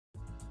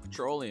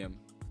Petroleum,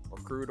 or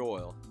crude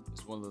oil,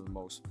 is one of the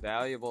most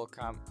valuable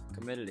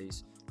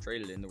commodities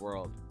traded in the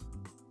world.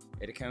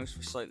 It accounts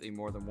for slightly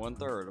more than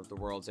 1/3 of the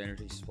world's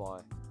energy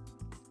supply.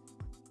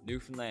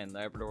 Newfoundland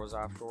Labrador's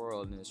offshore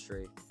oil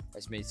industry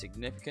has made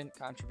significant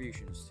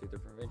contributions to the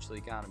provincial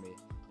economy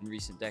in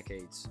recent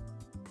decades.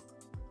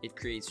 It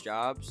creates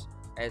jobs,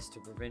 adds to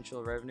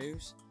provincial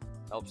revenues,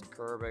 helps to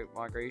curb out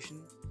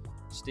migration,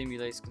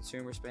 stimulates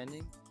consumer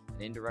spending,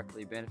 and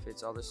indirectly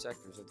benefits other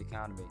sectors of the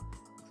economy,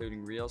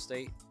 including real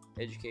estate,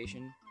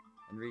 education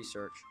and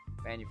research,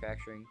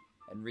 manufacturing,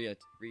 and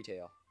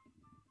retail.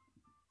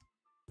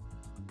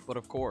 But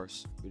of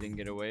course, we didn't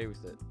get away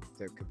with it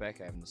without Quebec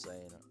having a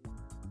say in it.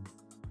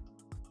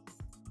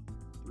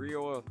 3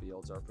 oil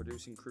fields are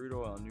producing crude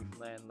oil in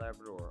Newfoundland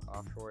Labrador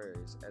offshore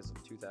areas as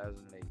of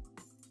 2008.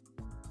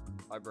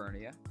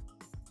 Hibernia,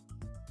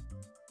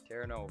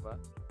 Terra Nova,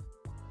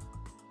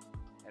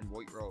 and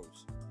White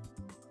Rose.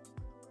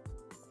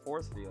 A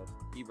 4th field,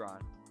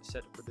 Hebron, is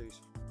set to produce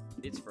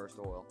its first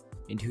oil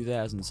in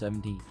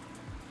 2017.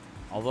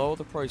 Although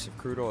the price of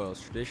crude oil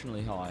is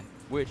traditionally high,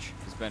 which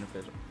is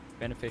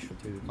beneficial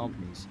to the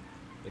companies,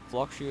 it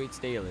fluctuates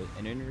daily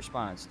and in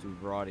response to a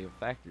variety of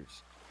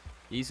factors.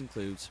 These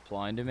include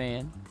supply and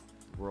demand,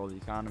 the world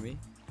economy,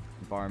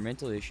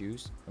 environmental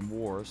issues, and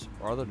wars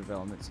or other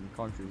developments in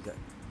countries that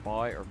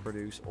buy or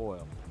produce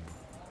oil.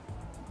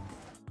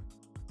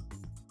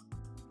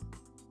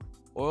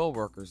 Oil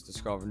workers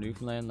discovered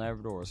Newfoundland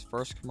Labrador's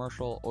first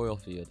commercial oil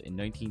field in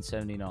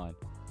 1979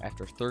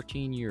 after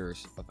 13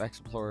 years of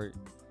exploratory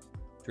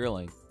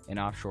drilling in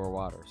offshore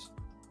waters.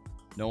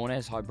 Known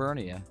as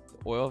Hibernia, the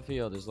oil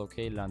field is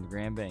located on the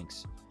Grand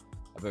Banks,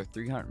 about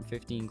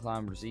 315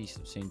 kilometers east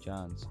of St.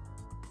 John's.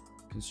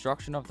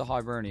 Construction of the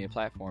Hibernia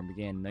platform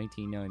began in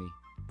 1990.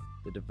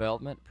 The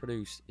development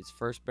produced its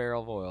first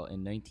barrel of oil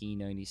in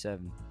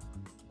 1997.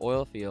 The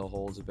oil field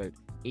holds about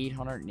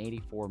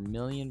 884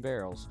 million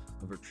barrels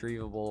of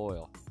retrievable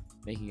oil,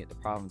 making it the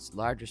province's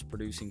largest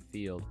producing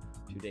field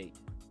to date.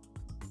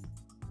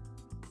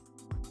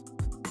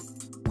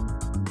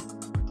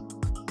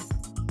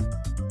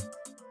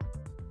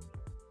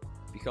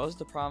 Because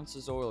the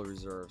province's oil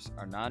reserves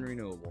are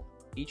non-renewable,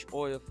 each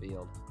oil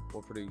field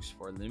will produce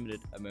for a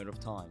limited amount of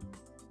time.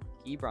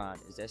 Hebron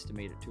is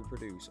estimated to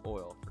produce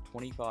oil for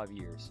 25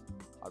 years,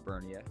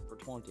 Hibernia for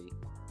 20,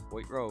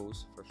 White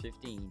Rose for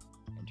 15,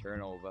 and Terra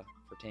Nova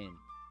for 10.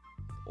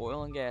 The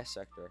oil and gas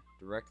sector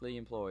directly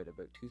employed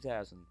about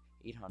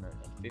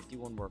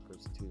 2,851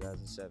 workers in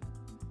 2007,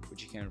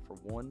 which accounted for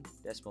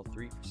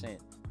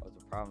 1.3% of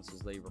the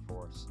province's labor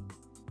force.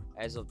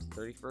 As of the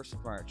 31st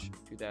of March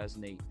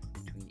 2008,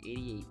 between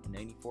 88 and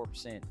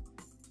 94%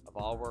 of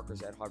all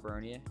workers at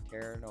Hibernia,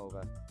 Terra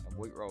Nova, and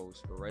White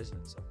Rose were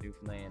residents of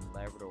Newfoundland and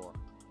Labrador,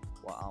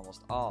 while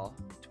almost all,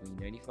 between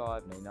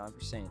 95 and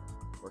 99%,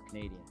 were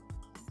Canadian.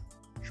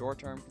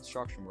 Short-term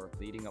construction work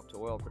leading up to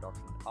oil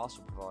production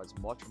also provides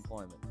much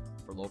employment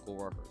for local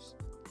workers.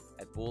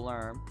 At Bull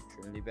Arm,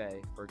 Trinity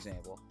Bay, for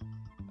example,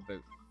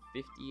 about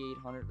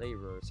 5,800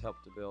 laborers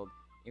helped to build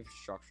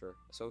infrastructure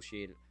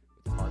associated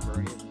with the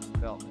Hibernia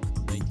development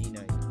from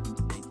 1990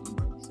 to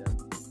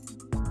 1997.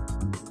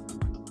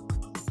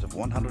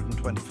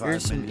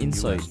 Here's some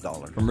insight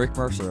from Rick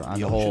Mercer on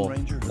the whole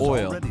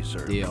oil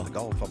deal. The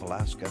Gulf of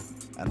Alaska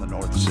and the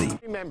North Sea.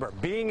 Remember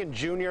being in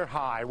junior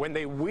high when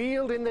they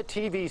wheeled in the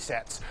TV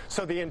sets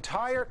so the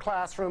entire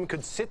classroom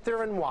could sit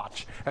there and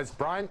watch as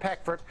Brian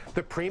Peckford,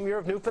 the Premier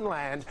of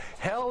Newfoundland,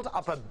 held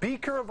up a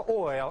beaker of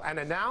oil and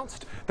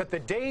announced that the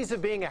days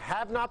of being a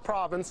have-not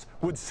province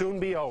would soon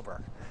be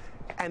over.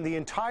 And the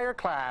entire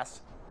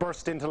class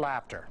burst into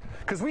laughter,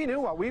 because we knew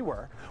what we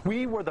were.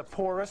 We were the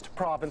poorest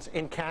province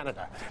in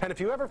Canada. And if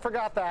you ever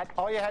forgot that,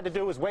 all you had to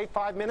do was wait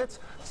 5 minutes,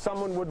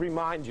 someone would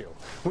remind you.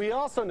 We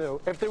also knew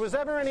if there was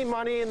ever any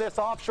money in this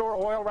offshore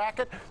oil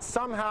racket,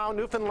 somehow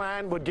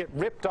Newfoundland would get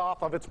ripped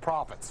off of its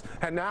profits.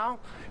 And now,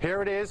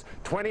 here it is,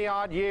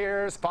 20-odd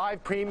years,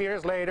 5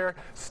 premiers later,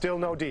 still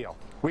no deal.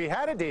 We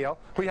had a deal.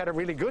 We had a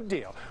really good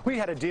deal. We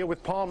had a deal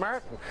with Paul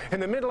Martin. In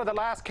the middle of the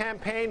last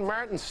campaign,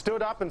 Martin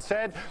stood up and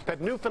said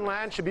that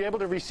Newfoundland should be able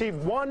to receive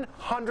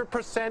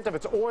 100% of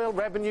its oil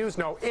revenues,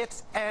 no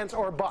ifs, ands,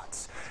 or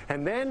buts.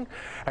 And then,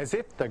 as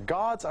if the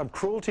gods of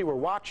cruelty were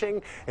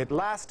watching, it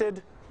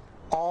lasted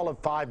all of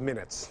 5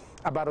 minutes.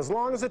 About as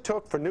long as it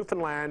took for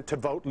Newfoundland to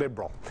vote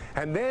Liberal.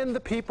 And then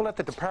the people at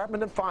the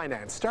Department of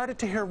Finance started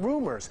to hear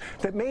rumors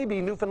that maybe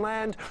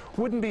Newfoundland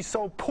wouldn't be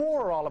so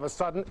poor all of a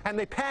sudden, and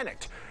they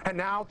panicked. And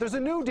now there's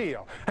a new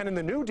deal. And in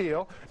the new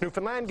deal,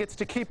 Newfoundland gets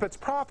to keep its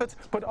profits,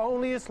 but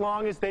only as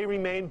long as they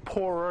remain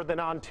poorer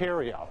than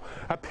Ontario.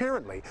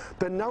 Apparently,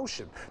 the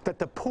notion that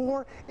the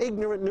poor,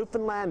 ignorant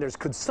Newfoundlanders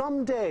could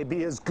someday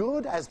be as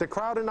good as the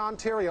crowd in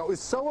Ontario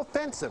is so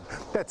offensive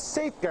that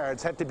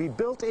safeguards had to be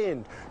built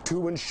in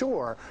to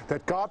ensure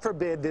that God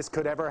forbid this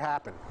could ever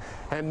happen.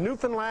 And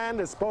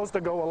Newfoundland is supposed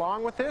to go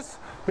along with this?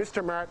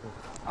 Mr. Martin,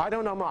 I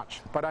don't know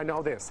much, but I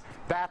know this.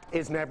 That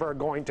is never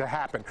going to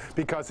happen,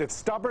 because if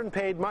Stubborn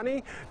paid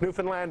money,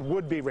 Newfoundland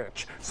would be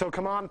rich. So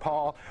come on,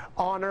 Paul,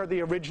 honor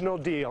the original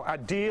deal. A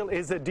deal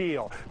is a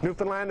deal.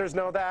 Newfoundlanders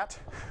know that.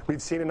 We've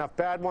seen enough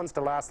bad ones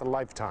to last a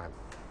lifetime.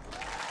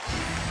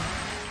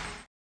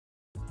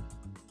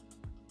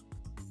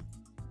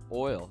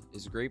 Oil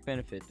is a great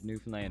benefit to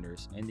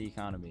Newfoundlanders and the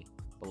economy,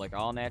 but like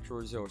all natural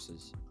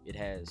resources, it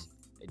has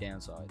a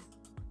downside.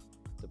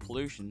 The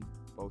pollution,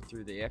 both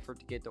through the effort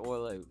to get the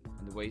oil out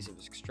and the ways of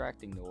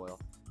extracting the oil,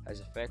 has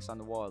effects on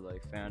the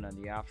wildlife found on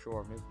the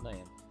offshore of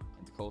Newfoundland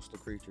and the coastal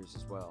creatures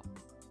as well.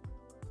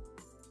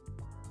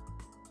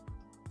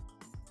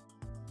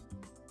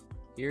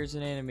 Here's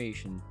an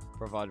animation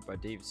provided by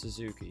David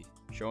Suzuki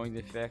showing the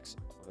effects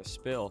of a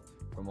spill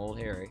from Old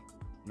Harry,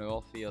 an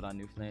oil field on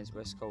Newfoundland's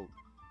west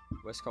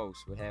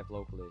coast would have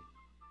locally.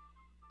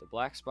 The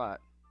black spot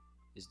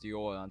is the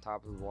oil on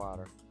top of the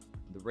water.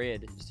 The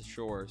red is the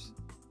shores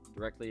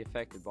directly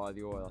affected by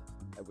the oil,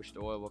 at which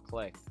the oil will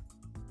collect.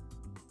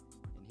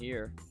 And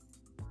here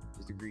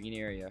is the green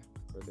area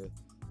where the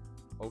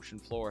ocean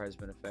floor has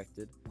been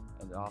affected,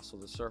 and also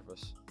the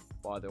surface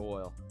by the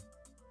oil.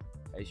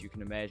 As you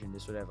can imagine,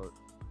 this would have a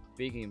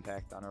big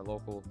impact on our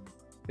local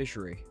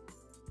fishery.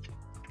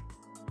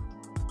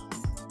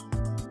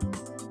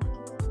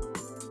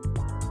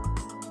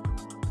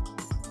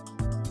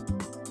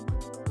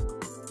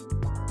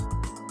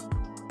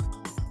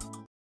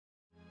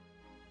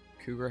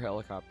 Cougar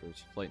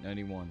Helicopters Flight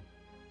 91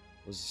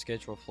 was a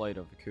scheduled flight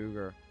of the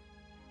Cougar,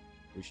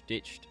 which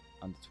ditched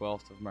on the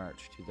 12th of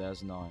March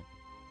 2009,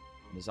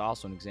 and is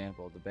also an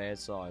example of the bad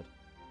side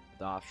of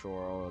the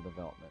offshore oil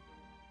development.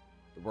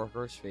 The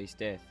workers face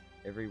death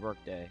every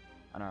workday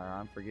on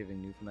our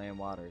unforgiving Newfoundland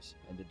waters,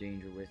 and the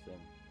danger with them,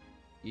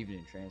 even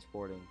in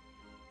transporting.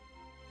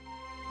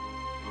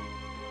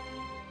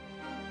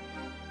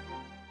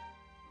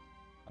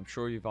 I'm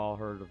sure you've all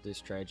heard of this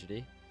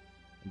tragedy,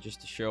 and just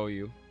to show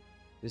you,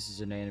 this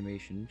is an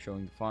animation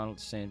showing the final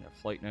descent of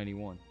Flight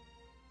 91.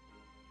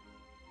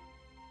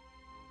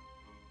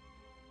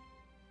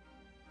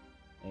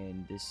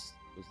 And this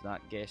was not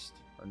guessed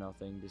or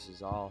nothing. This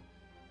is all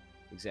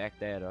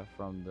exact data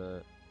from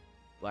the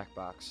black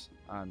box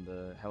on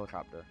the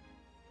helicopter.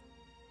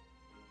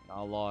 And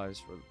all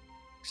lives,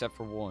 except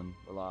for one,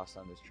 were lost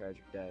on this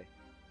tragic day.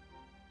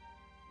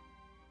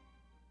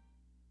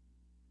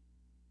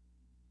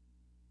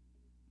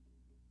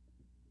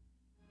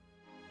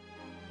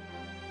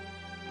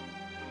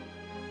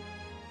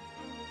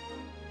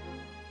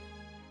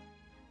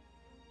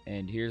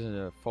 And here's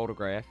a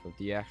photograph of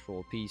the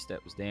actual piece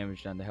that was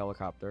damaged on the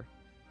helicopter.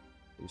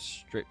 It was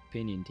stripped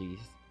pinion teeth,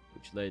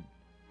 which led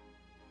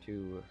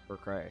to her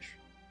crash.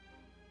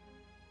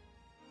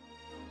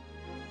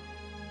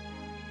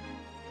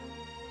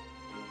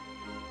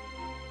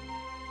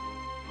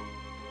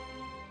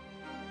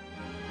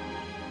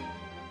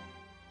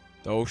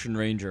 The Ocean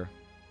Ranger.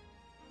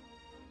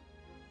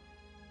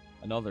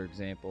 Another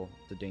example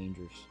of the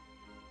dangers.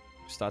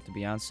 It was thought to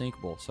be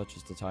unsinkable, such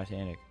as the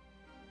Titanic.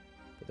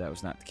 But that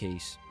was not the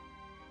case.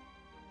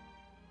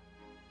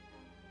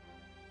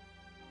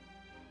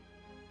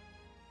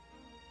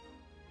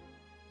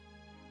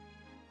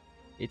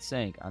 It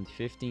sank on the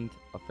 15th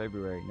of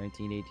February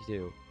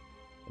 1982,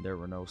 and there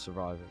were no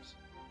survivors.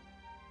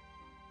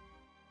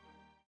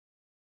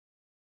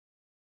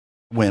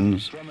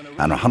 Winds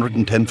and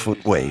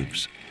 110-foot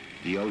waves.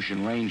 The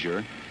Ocean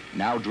Ranger,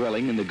 now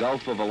drilling in the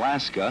Gulf of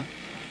Alaska,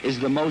 is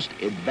the most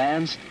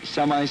advanced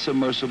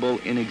semi-submersible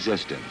in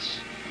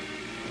existence.